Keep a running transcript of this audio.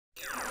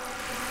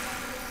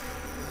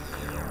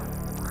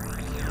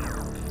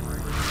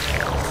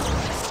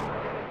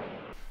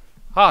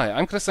Hi,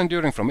 I'm Christian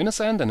Düring from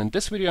InnoSenT, and in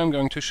this video I'm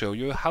going to show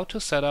you how to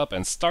set up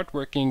and start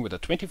working with a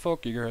 24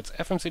 GHz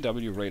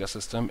FMCW radar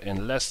system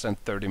in less than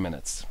 30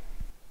 minutes.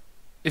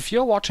 If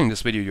you're watching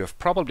this video, you have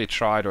probably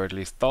tried or at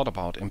least thought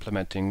about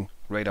implementing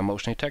radar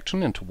motion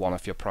detection into one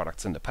of your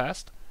products in the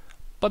past,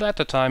 but at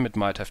the time it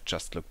might have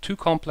just looked too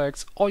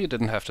complex, or you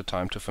didn't have the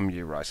time to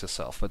familiarize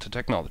yourself with the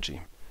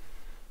technology.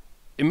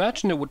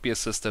 Imagine there would be a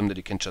system that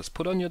you can just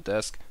put on your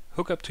desk,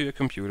 hook up to your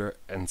computer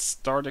and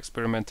start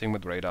experimenting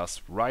with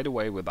radars right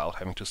away without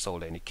having to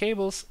solder any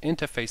cables,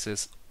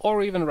 interfaces,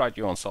 or even write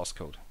your own source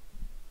code.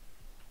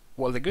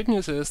 Well, the good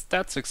news is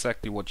that's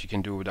exactly what you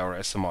can do with our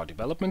SMR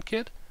development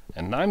kit,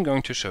 and I'm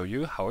going to show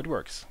you how it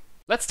works.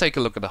 Let's take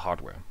a look at the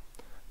hardware.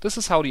 This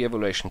is how the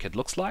evaluation kit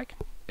looks like.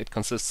 It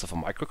consists of a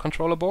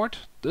microcontroller board.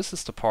 This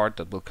is the part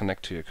that will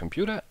connect to your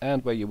computer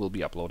and where you will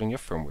be uploading your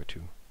firmware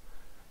to.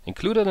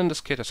 Included in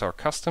this kit is our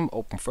custom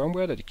open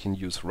firmware that you can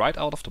use right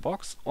out of the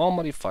box or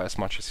modify as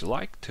much as you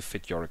like to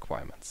fit your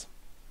requirements.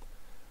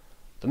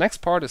 The next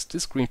part is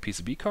this green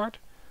PCB card.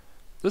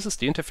 This is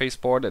the interface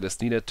board that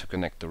is needed to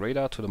connect the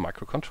radar to the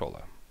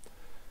microcontroller.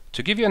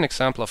 To give you an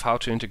example of how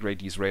to integrate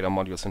these radar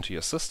modules into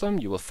your system,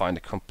 you will find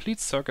a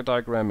complete circuit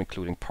diagram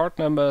including part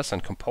numbers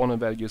and component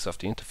values of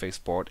the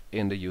interface board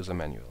in the user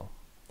manual.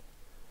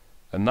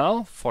 And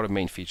now for the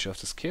main feature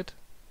of this kit,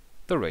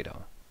 the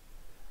radar.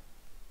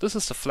 This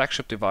is the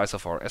flagship device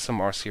of our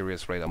SMR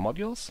series radar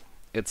modules.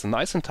 It's a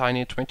nice and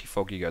tiny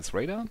 24 GHz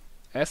radar.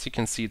 As you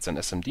can see, it's an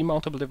SMD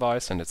mountable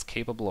device and it's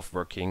capable of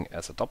working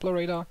as a Doppler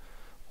radar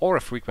or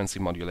a frequency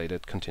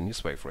modulated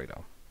continuous wave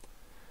radar.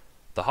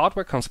 The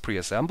hardware comes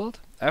pre-assembled.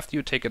 After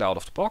you take it out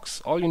of the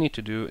box, all you need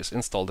to do is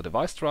install the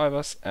device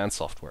drivers and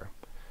software.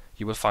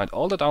 You will find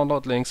all the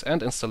download links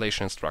and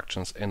installation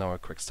instructions in our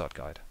quick start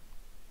guide.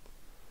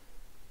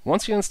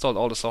 Once you installed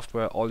all the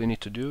software, all you need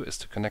to do is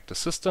to connect the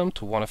system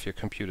to one of your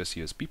computer's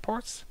USB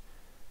ports.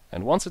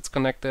 And once it's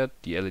connected,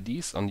 the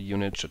LEDs on the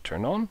unit should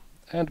turn on,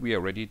 and we are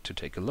ready to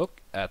take a look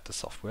at the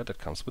software that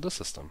comes with the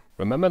system.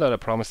 Remember that I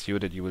promised you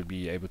that you will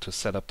be able to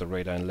set up the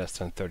radar in less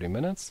than 30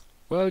 minutes?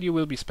 Well, you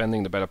will be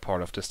spending the better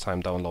part of this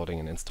time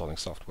downloading and installing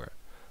software.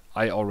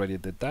 I already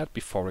did that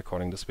before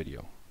recording this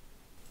video.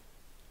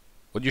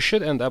 What you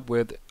should end up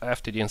with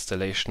after the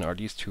installation are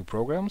these two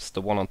programs.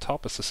 The one on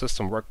top is the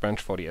system workbench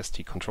for the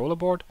ST controller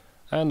board,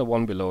 and the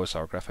one below is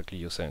our graphical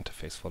user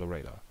interface for the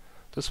radar.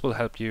 This will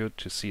help you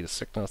to see the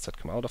signals that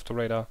come out of the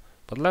radar,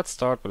 but let's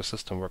start with the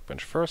system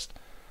workbench first.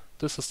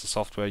 This is the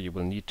software you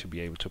will need to be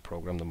able to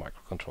program the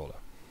microcontroller.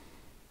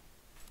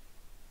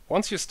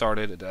 Once you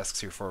started, it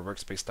asks you for a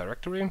workspace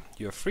directory.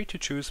 You are free to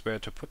choose where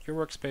to put your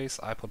workspace.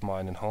 I put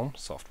mine in Home,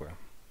 Software.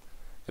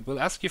 It will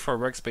ask you for a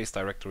workspace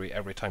directory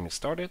every time you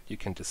start it. You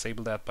can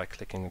disable that by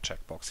clicking the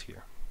checkbox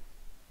here.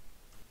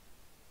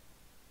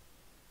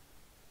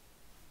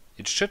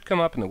 It should come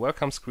up in the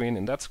welcome screen.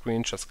 In that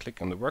screen, just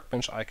click on the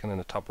workbench icon in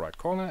the top right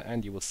corner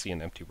and you will see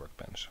an empty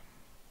workbench.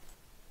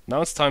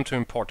 Now it's time to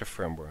import the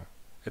firmware.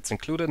 It's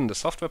included in the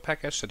software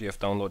package that you have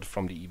downloaded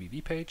from the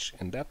EVV page.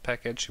 In that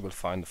package you will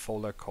find a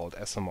folder called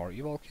SMR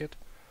Eval Kit.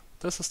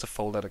 This is the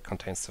folder that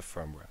contains the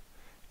firmware.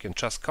 You can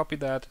just copy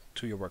that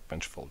to your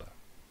workbench folder.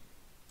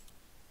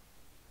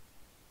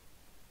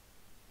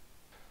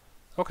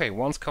 Okay,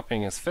 once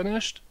copying is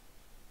finished,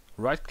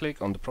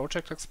 right-click on the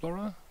Project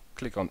Explorer,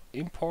 click on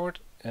Import,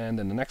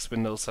 and in the next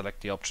window select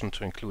the option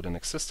to include an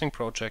existing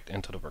project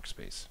into the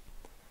workspace.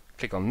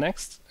 Click on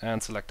Next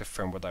and select the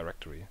firmware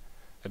directory.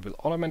 It will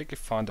automatically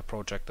find the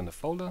project in the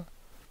folder.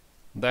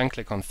 Then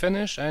click on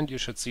Finish and you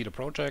should see the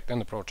project in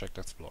the Project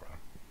Explorer.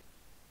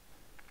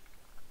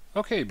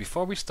 Okay,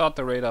 before we start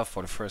the radar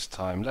for the first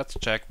time, let's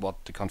check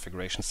what the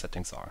configuration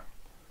settings are.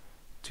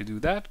 To do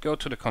that, go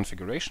to the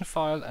configuration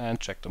file and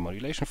check the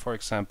modulation, for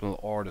example,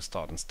 or the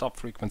start and stop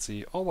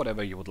frequency, or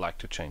whatever you would like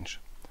to change.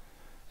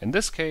 In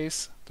this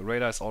case, the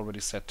radar is already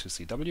set to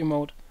CW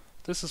mode.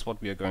 This is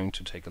what we are going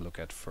to take a look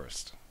at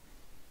first.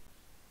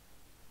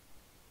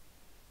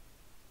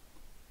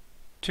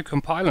 To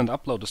compile and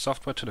upload the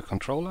software to the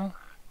controller,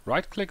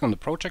 right-click on the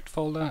project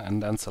folder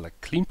and then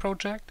select Clean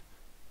Project.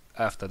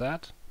 After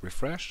that,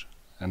 refresh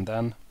and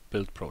then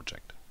Build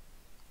Project.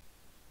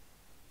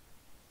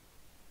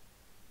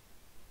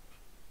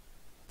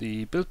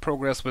 The build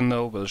progress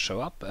window will show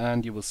up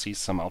and you will see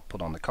some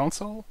output on the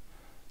console.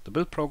 The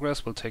build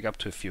progress will take up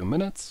to a few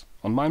minutes.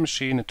 On my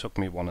machine it took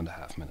me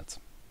 1.5 minutes.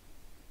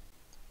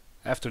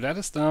 After that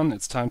is done,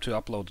 it's time to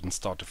upload and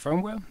start the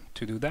firmware.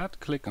 To do that,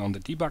 click on the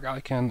debug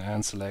icon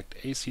and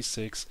select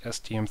AC6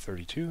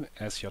 STM32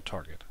 as your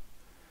target.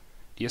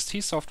 The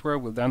ST software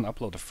will then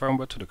upload the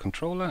firmware to the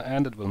controller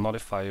and it will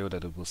notify you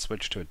that it will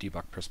switch to a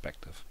debug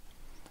perspective.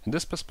 In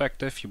this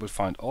perspective you will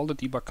find all the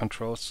debug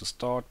controls to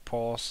start,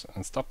 pause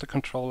and stop the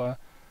controller,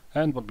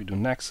 and what we do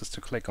next is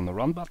to click on the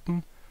Run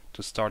button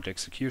to start the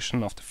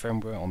execution of the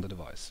firmware on the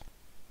device.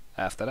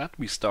 After that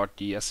we start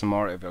the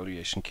SMR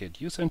Evaluation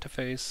Kit user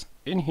interface.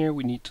 In here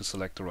we need to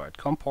select the right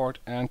COM port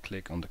and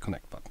click on the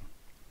Connect button.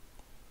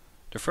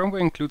 The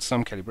firmware includes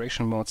some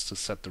calibration modes to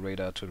set the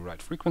radar to the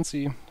right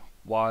frequency.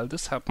 While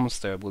this happens,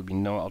 there will be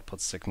no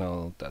output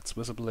signal that's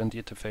visible in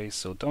the interface,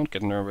 so don't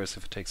get nervous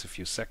if it takes a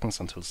few seconds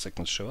until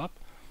signals show up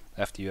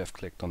after you have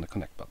clicked on the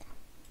connect button.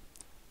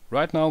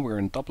 Right now we're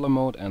in Doppler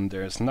mode and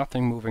there's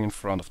nothing moving in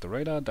front of the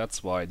radar.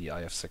 That's why the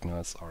IF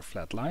signals are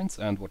flat lines,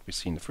 and what we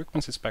see in the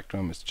frequency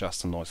spectrum is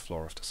just the noise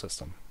floor of the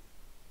system.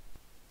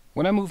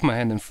 When I move my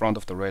hand in front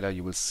of the radar,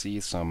 you will see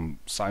some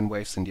sine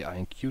waves in the I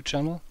and Q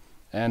channel,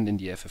 and in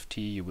the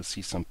FFT you will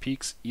see some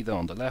peaks either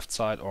on the left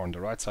side or on the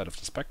right side of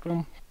the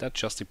spectrum. That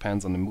just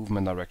depends on the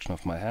movement direction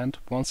of my hand.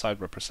 One side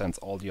represents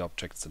all the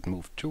objects that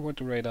move toward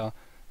the radar,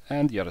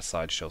 and the other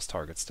side shows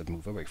targets that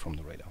move away from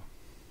the radar.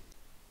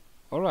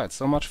 Alright,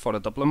 so much for the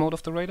Doppler mode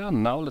of the radar.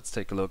 Now let's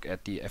take a look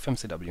at the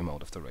FMCW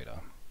mode of the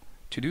radar.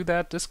 To do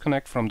that,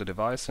 disconnect from the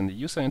device in the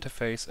user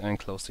interface and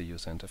close the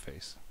user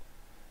interface.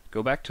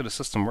 Go back to the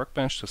system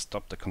workbench to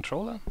stop the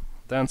controller,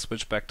 then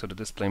switch back to the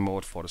display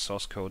mode for the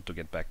source code to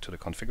get back to the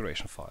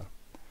configuration file.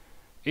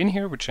 In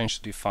here we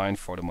change the define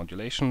for the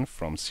modulation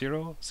from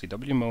 0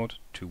 CW mode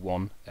to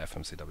 1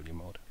 FMCW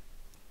mode.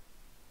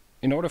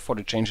 In order for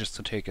the changes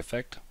to take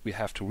effect, we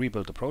have to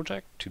rebuild the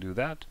project. To do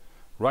that,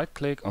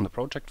 right-click on the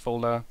project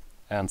folder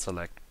and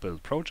select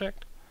Build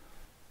Project.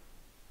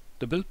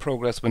 The build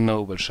progress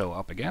window will show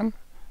up again,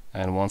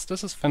 and once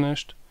this is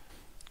finished,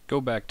 go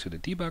back to the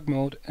debug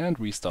mode and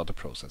restart the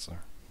processor.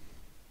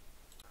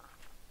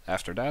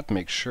 After that,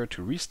 make sure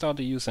to restart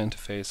the user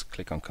interface,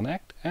 click on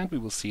Connect, and we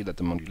will see that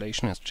the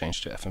modulation has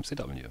changed to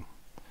FMCW.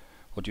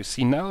 What you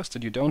see now is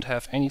that you don't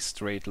have any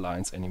straight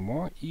lines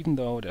anymore, even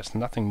though there's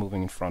nothing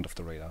moving in front of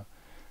the radar.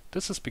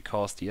 This is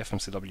because the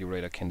FMCW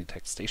radar can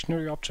detect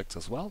stationary objects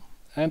as well,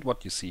 and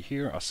what you see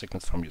here are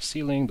signals from your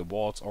ceiling, the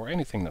walls, or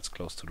anything that's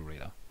close to the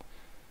radar.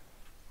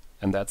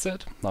 And that's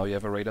it. Now you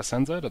have a radar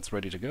sensor that's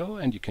ready to go,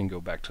 and you can go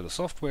back to the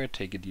software,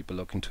 take a deeper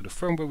look into the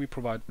firmware we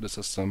provide with the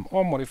system,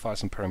 or modify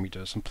some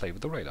parameters and play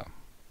with the radar.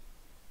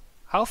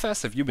 How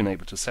fast have you been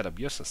able to set up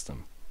your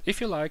system?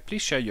 If you like,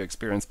 please share your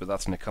experience with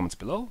us in the comments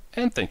below,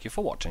 and thank you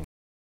for watching.